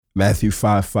Matthew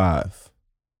 5:5.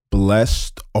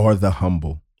 Blessed are the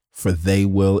humble, for they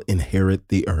will inherit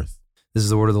the earth. This is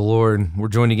the word of the Lord. We're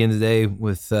joined again today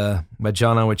with by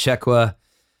John Onwuchekwa,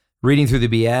 reading through the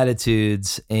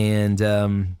Beatitudes, and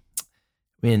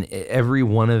man, every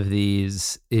one of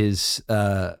these is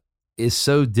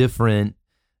so different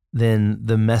than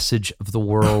the message of the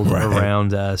world Right.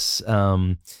 around us.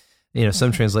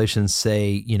 Some translations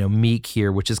say, meek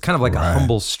here, which is kind of like Right. a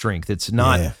humble strength. It's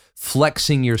not Yeah.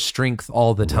 flexing your strength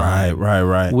all the time.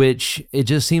 Right. Which it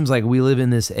just seems like we live in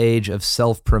this age of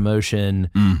self-promotion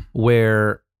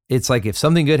where it's like if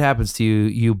something good happens to you,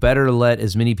 you better let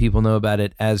as many people know about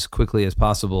it as quickly as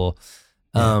possible.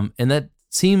 Yeah. And that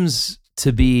seems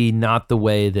to be not the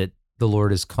way that the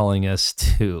Lord is calling us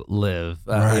to live.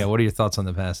 Right. Yeah, what are your thoughts on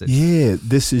the passage? Yeah,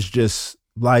 this is just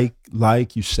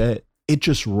like you said, it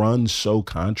just runs so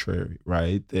contrary,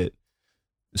 right? That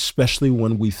especially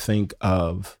when we think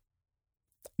of,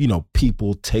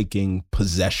 people taking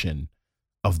possession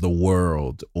of the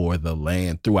world or the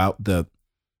land throughout the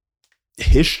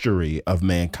history of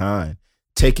mankind,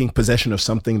 taking possession of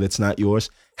something that's not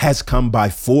yours has come by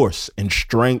force and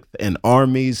strength and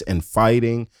armies and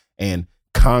fighting and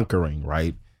conquering,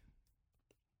 right?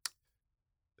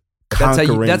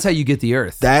 That's how you get the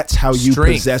earth. That's how you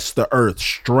Strength. possess the earth,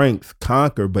 strength,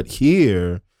 conquer. But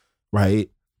here, right,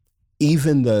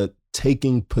 even the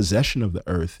taking possession of the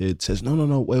earth, it says, no,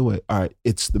 wait. All right,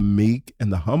 it's the meek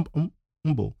and the humble.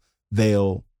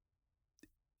 They'll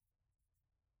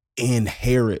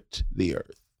inherit the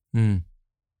earth. Mm.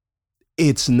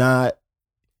 It's not,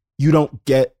 you don't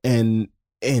get an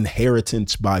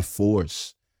inheritance by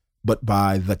force, but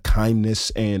by the kindness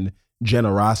and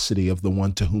generosity of the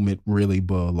one to whom it really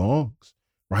belongs,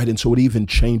 right? And so it even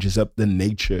changes up the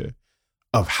nature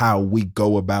of how we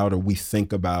go about or we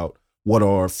think about what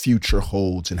our future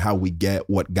holds and how we get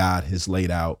what God has laid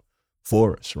out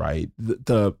for us, right? We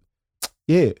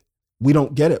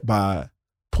don't get it by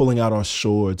pulling out our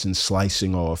swords and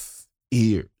slicing off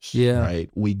ears,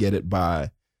 right? We get it by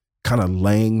kind of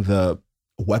laying the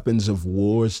weapons of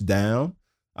wars down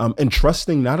and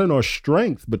trusting not in our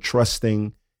strength, but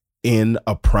trusting in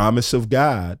a promise of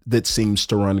God that seems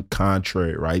to run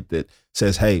contrary, right? That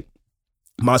says, hey,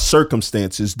 my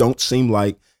circumstances don't seem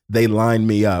like they line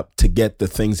me up to get the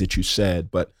things that you said,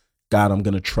 but God, I'm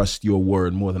going to trust your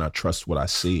word more than I trust what I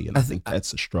see. And I think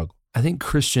that's a struggle. I think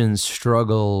Christians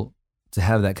struggle to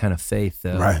have that kind of faith,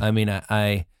 though. Right. I mean,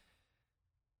 I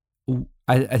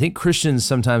think Christians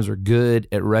sometimes are good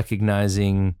at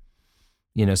recognizing,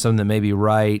 something that may be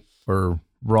right or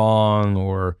wrong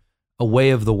or a way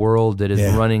of the world that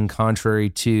is running contrary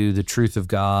to the truth of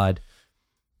God.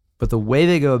 But the way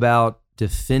they go about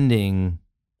defending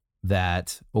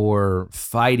that or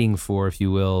fighting for, if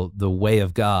you will, the way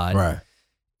of God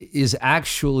is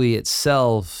actually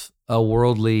itself a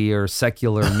worldly or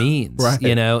secular means, Right.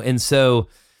 And so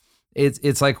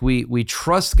it's like we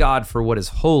trust God for what is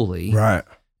holy, Right.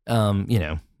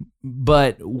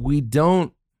 but we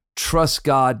don't trust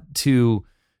God to,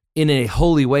 in a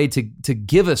holy way, to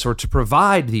give us or to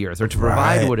provide the earth or to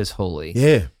provide what is holy.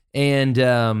 Yeah. And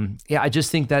I just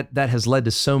think that has led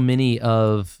to so many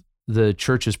of the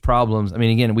church's problems. I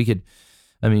mean, again, we can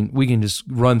just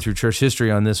run through church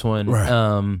history on this one.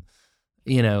 Right.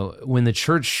 When the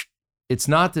church, it's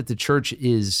not that the church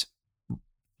is,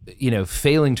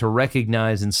 failing to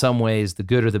recognize in some ways the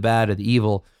good or the bad or the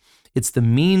evil. It's the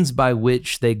means by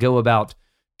which they go about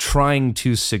trying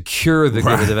to secure the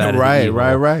good or the bad or the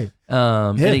evil. Right.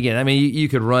 And again, you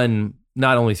could run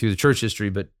not only through the church history,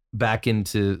 but back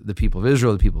into the people of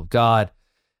Israel, the people of God.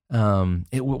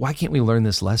 Why can't we learn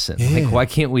this lesson? Yeah. Like, why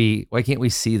can't we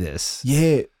see this?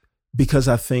 Yeah, because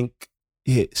I think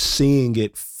seeing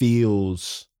it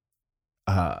feels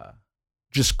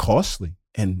just costly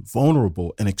and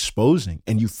vulnerable and exposing.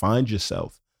 And you find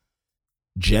yourself,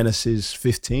 Genesis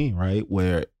 15, right,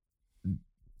 where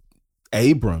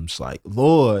Abram's like,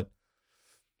 Lord,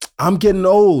 I'm getting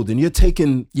old and you're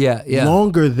taking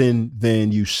longer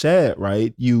than you said,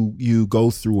 right? You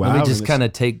go throughout. Let me just kind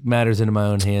of take matters into my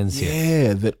own hands here.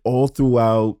 Yeah, that all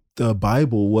throughout the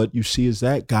Bible, what you see is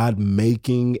that God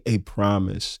making a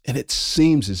promise. And it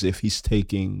seems as if he's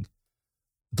taking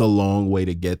the long way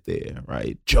to get there,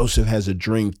 right? Joseph has a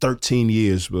dream 13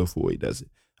 years before he does it.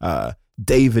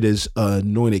 David is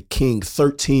anointed king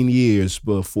 13 years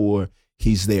before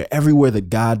he's there. Everywhere that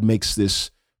God makes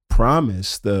this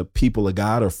promise, the people of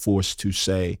God are forced to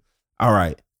say, all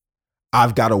right,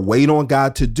 I've got to wait on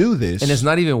God to do this. And it's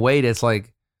not even wait, it's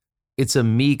like, it's a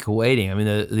meek waiting. I mean,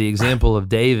 the example of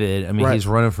David, he's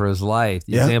running for his life.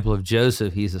 The example of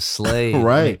Joseph, he's a slave.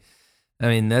 Right. I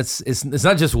mean, it's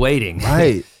not just waiting.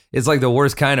 Right. It's like the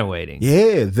worst kind of waiting.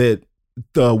 Yeah, that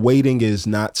the waiting is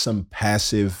not some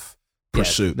passive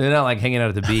pursuit. They're not like hanging out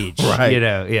at the beach. Right.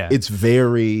 Yeah. It's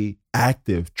very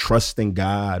active, trusting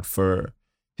God for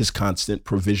his constant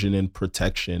provision and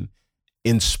protection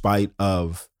in spite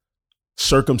of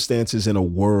circumstances in a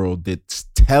world that's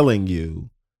telling you,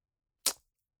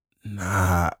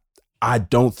 nah, I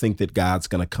don't think that God's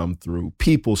going to come through.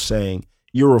 People saying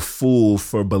you're a fool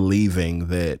for believing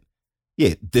that,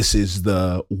 this is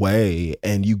the way.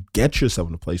 And you get yourself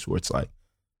in a place where it's like,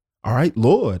 all right,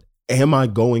 Lord, am I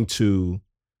going to,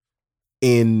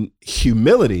 in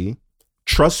humility,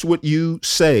 trust what you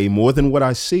say more than what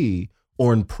I see?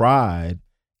 Or in pride,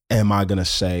 am I going to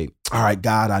say, all right,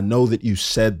 God, I know that you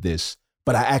said this,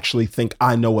 but I actually think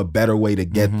I know a better way to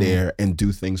get there and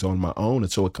do things on my own.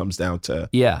 And so it comes down to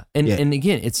And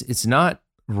again, it's not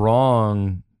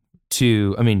wrong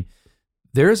to, I mean,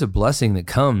 there is a blessing that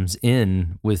comes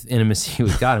in with intimacy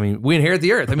with God. I mean, we inherit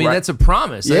the earth. I mean, that's a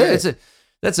promise. Yeah.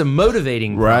 That's a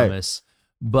motivating promise.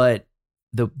 But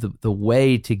the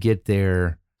way to get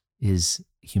there is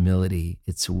humility.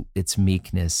 It's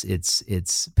meekness.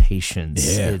 It's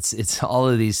patience. Yeah. It's all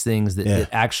of these things that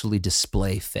actually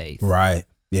display faith. Right.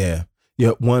 Yeah.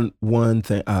 Yeah. One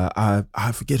thing,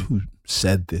 I forget who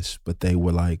said this, but they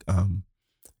were like,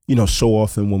 so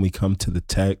often when we come to the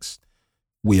text,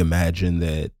 we imagine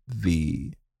that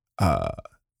the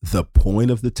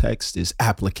point of the text is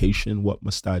application. What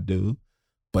must I do?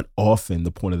 But often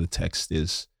the point of the text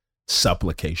is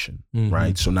supplication,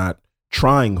 right? So not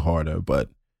trying harder, but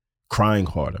crying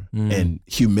harder. And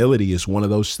humility is one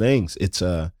of those things. It's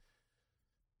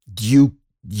you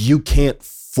can't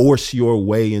force your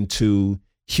way into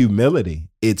humility.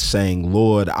 It's saying,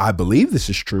 Lord, I believe this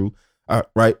is true.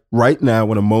 Right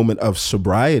now, in a moment of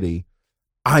sobriety,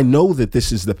 I know that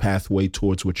this is the pathway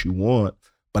towards what you want,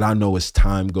 but I know as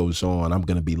time goes on, I'm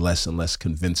going to be less and less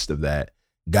convinced of that.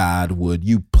 God, would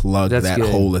you plug that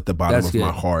hole at the bottom of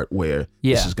my heart where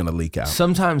this is going to leak out?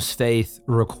 Sometimes faith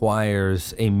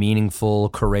requires a meaningful,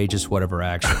 courageous, whatever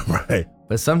action. Right.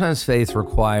 But sometimes faith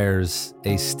requires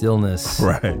a stillness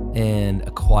and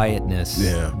a quietness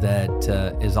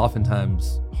that is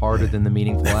oftentimes harder than the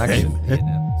meaningful action.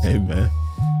 Amen.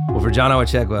 Well, for John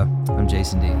Awachekwa, I'm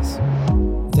Jason Dees.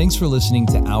 Thanks for listening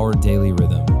to Our Daily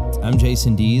Rhythm. I'm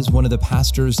Jason Dees, one of the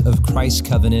pastors of Christ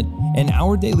Covenant, and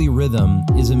Our Daily Rhythm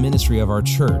is a ministry of our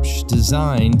church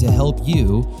designed to help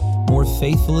you more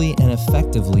faithfully and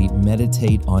effectively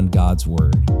meditate on God's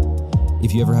Word.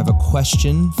 If you ever have a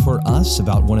question for us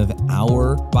about one of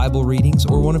our Bible readings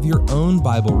or one of your own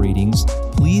Bible readings,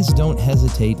 please don't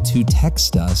hesitate to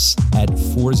text us at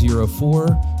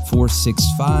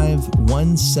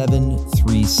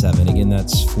 404-465-1737. Again,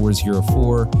 that's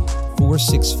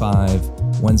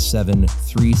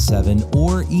 404-465-1737.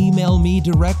 Or email me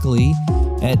directly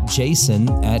at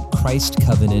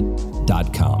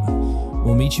jason@christcovenant.com.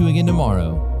 We'll meet you again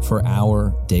tomorrow for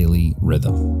Our Daily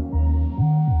Rhythm.